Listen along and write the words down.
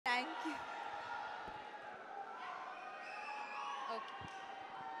Okay.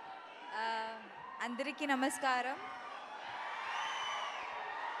 అందరికీ నమస్కారం.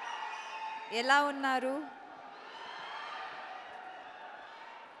 ఎలా ఉన్నారు?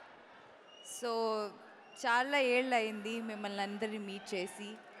 సో చాలా ఏళ్ళయింది మిమ్మల్ని అందరినీ మీట్ చేసి.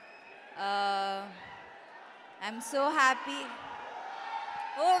 I'm so happy.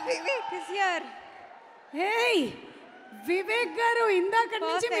 Oh Vivek is here. Hey Vivek గారు, ఇందాక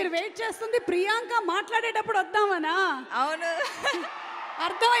నుంచి మీరు వెయిట్ చేస్తుంది ప్రియాంక మాట్లాడేటప్పుడు వద్దామనా? అవును.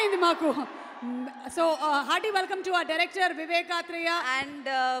 అర్థమైంది మాకు. So hearty welcome to our director Vivek Athreya and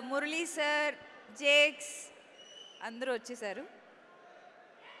Murali sir, Jakes అందరూ వచ్చేసారు.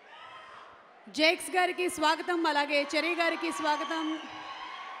 జేక్స్ గారికి స్వాగతం, అలాగే చెరీ గారికి స్వాగతం.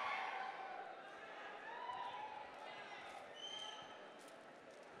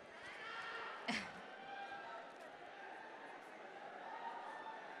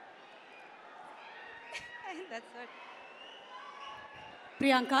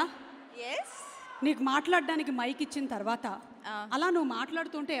 ప్రియాంక, ఎస్, నీకు మాట్లాడడానికి మైక్ ఇచ్చిన తర్వాత అలా నువ్వు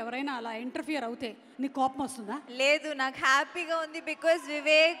మాట్లాడుతుంటే ఎవరైనా అలా ఇంటర్ఫియర్ అవుతే నీకు కోపం వస్తుందా? లేదు, నాకు హ్యాపీగా ఉంది బికాజ్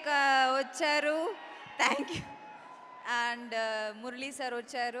వివేక్ వచ్చారు. Thank you. And Murali sir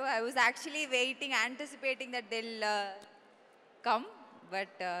వచ్చారు. I was actually waiting, anticipating that Dil come,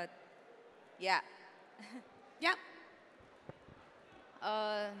 but yeah yeah.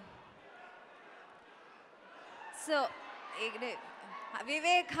 So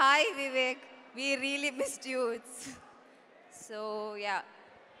Vivek, hi Vivek. We really missed you. So yeah.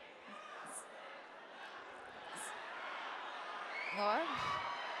 What?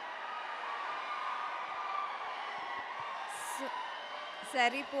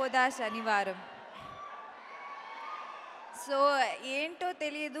 సరిపోదా శనివారం. సో ఏంటో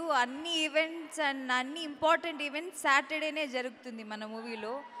తెలియదు, అన్ని ఈవెంట్స్ అండ్ అన్ని ఇంపార్టెంట్ ఈవెంట్స్ సాటర్డేనే జరుగుతుంది మన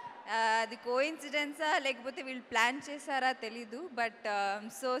మూవీలో. అది కోఇన్సిడెన్సా లేకపోతే వీళ్ళు ప్లాన్ చేశారా తెలీదు, but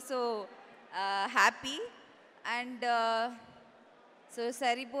so happy. And so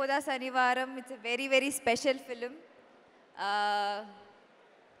సరిపోదా శనివారం, it's a very very special film.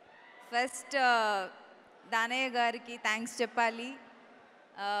 First Danayya గారికి థ్యాంక్స్ చెప్పాలి.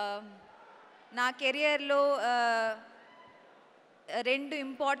 నా కెరియర్లో 2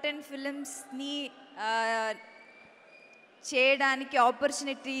 ఇంపార్టెంట్ ఫిలిమ్స్ని చేయడానికి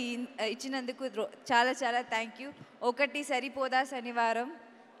ఆపర్చునిటీ ఇచ్చినందుకు చాలా చాలా థ్యాంక్ యూ. ఒకటి సరిపోదా శనివారం,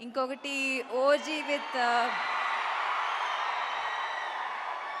 ఇంకొకటి OG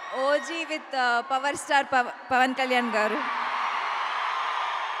with power star Pawan Kalyan గారు.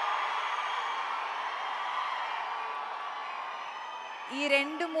 ఈ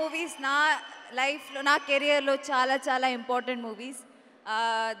 2 మూవీస్ నా లైఫ్లో, నా కెరియర్లో చాలా చాలా ఇంపార్టెంట్ మూవీస్.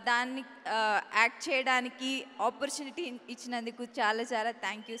 దాన్ని యాక్ట్ చేయడానికి ఆపర్చునిటీ ఇచ్చినందుకు చాలా చాలా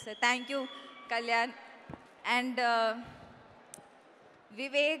thank you sir. Thank you Kalyan. And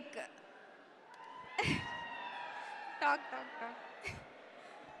Vivek, talk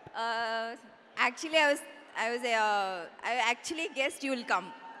actually I actually guessed you will come.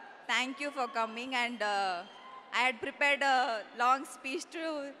 Thank you for coming, and I had prepared a long speech to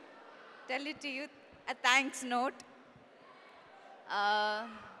tell it to you, a thanks note.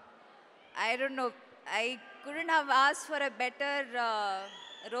 I don't know, I couldn't have asked for a better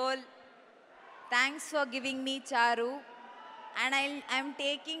role. Thanks for giving me Charu, and I'm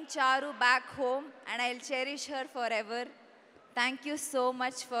taking Charu back home and I'll cherish her forever. Thank you so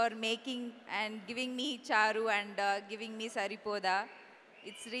much for making and giving me Charu and giving me Saripoda.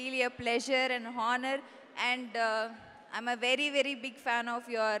 It's really a pleasure and honor, and I'm a very very big fan of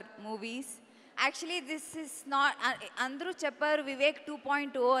your movies. Actually this is not andru chepparu Vivek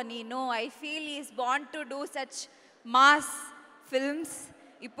 2.0 ani. No, I feel he is born to do such mass films.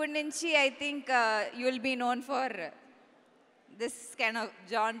 Ippudi nunchi I think you will be known for this kind of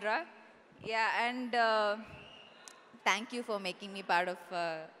genre. Yeah, and thank you for making me part of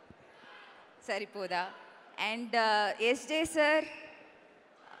Saripoda. And SJ sir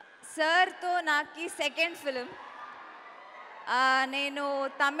to naaki second film. నేను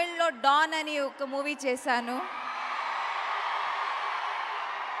తమిళ్లో don అని ఒక movie చేశాను.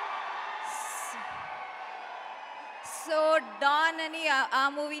 So don అని ఆ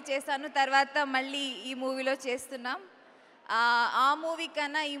movie చేశాను, తర్వాత మళ్ళీ ఈ మూవీలో చేస్తున్నాం. ఆ మూవీ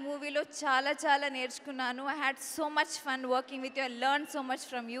కన్నా ఈ మూవీలో చాలా చాలా నేర్చుకున్నాను. I had so much fun working with you. I learn so much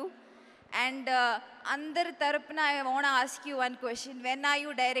from you. And అందరి తరపున I want to ask you one question. When are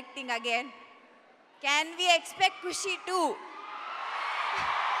you directing again? Can we expect Kushi 2?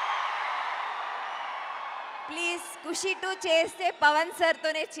 Please ఖుషి 2 చేస్తే పవన్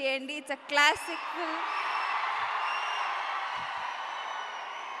సార్తోనే చేయండి. It's a classic film.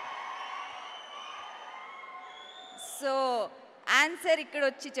 So answer ఇక్కడ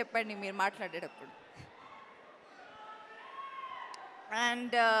వచ్చి చెప్పండి మీరు మాట్లాడేటప్పుడు.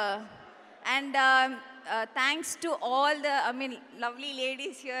 And thanks to all the, lovely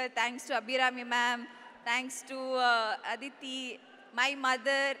ladies here. Thanks to Abhirami ma'am. Thanks to Aditi, my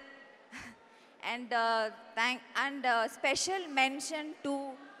mother. And special mention to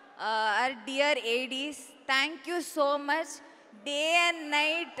our dear ADs. Thank you so much. Day and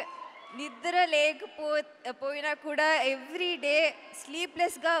night, nidra lekapona kuda every day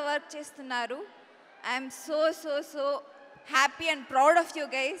sleepless ga work chestunaru. I am so happy and proud of you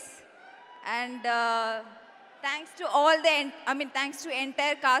guys. And thanks to all the, thanks to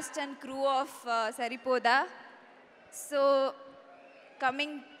entire cast and crew of Saripoda. So,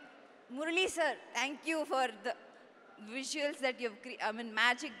 coming, Murali sir, thank you for the visuals that you've,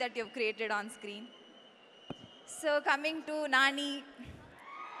 magic that you've created on screen. So, coming to Nani.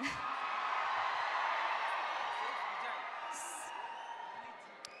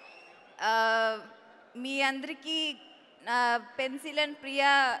 మీ అందరికీ pencil and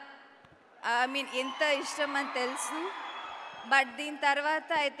Priya ఎంత ఇష్టం అని తెలుసు. But దీని తర్వాత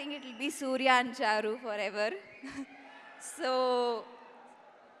I think it will be Surya and చారు for ever. So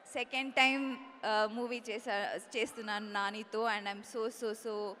second time movie చేస్తున్నాను నానితో. And I'm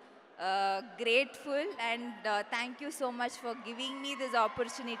so grateful and thank you so much for giving me this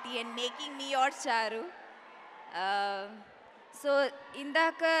opportunity and making me your charu. So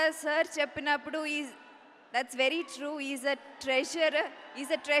indaka sir cheppinappudu that's very true. He's a treasure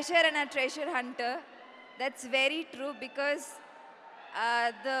and a treasure hunter. That's very true because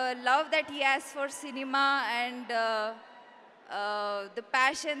the love that he has for cinema and the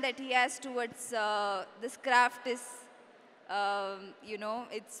passion that he has towards this craft is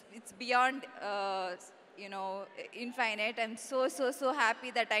it's beyond infinite. I'm so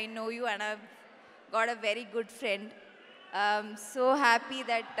happy that I know you and I've got a very good friend. So happy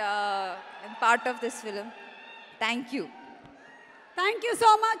that I'm part of this film. Thank you. Thank you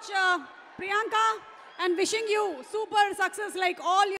so much, Priyanka, and wishing you super success like all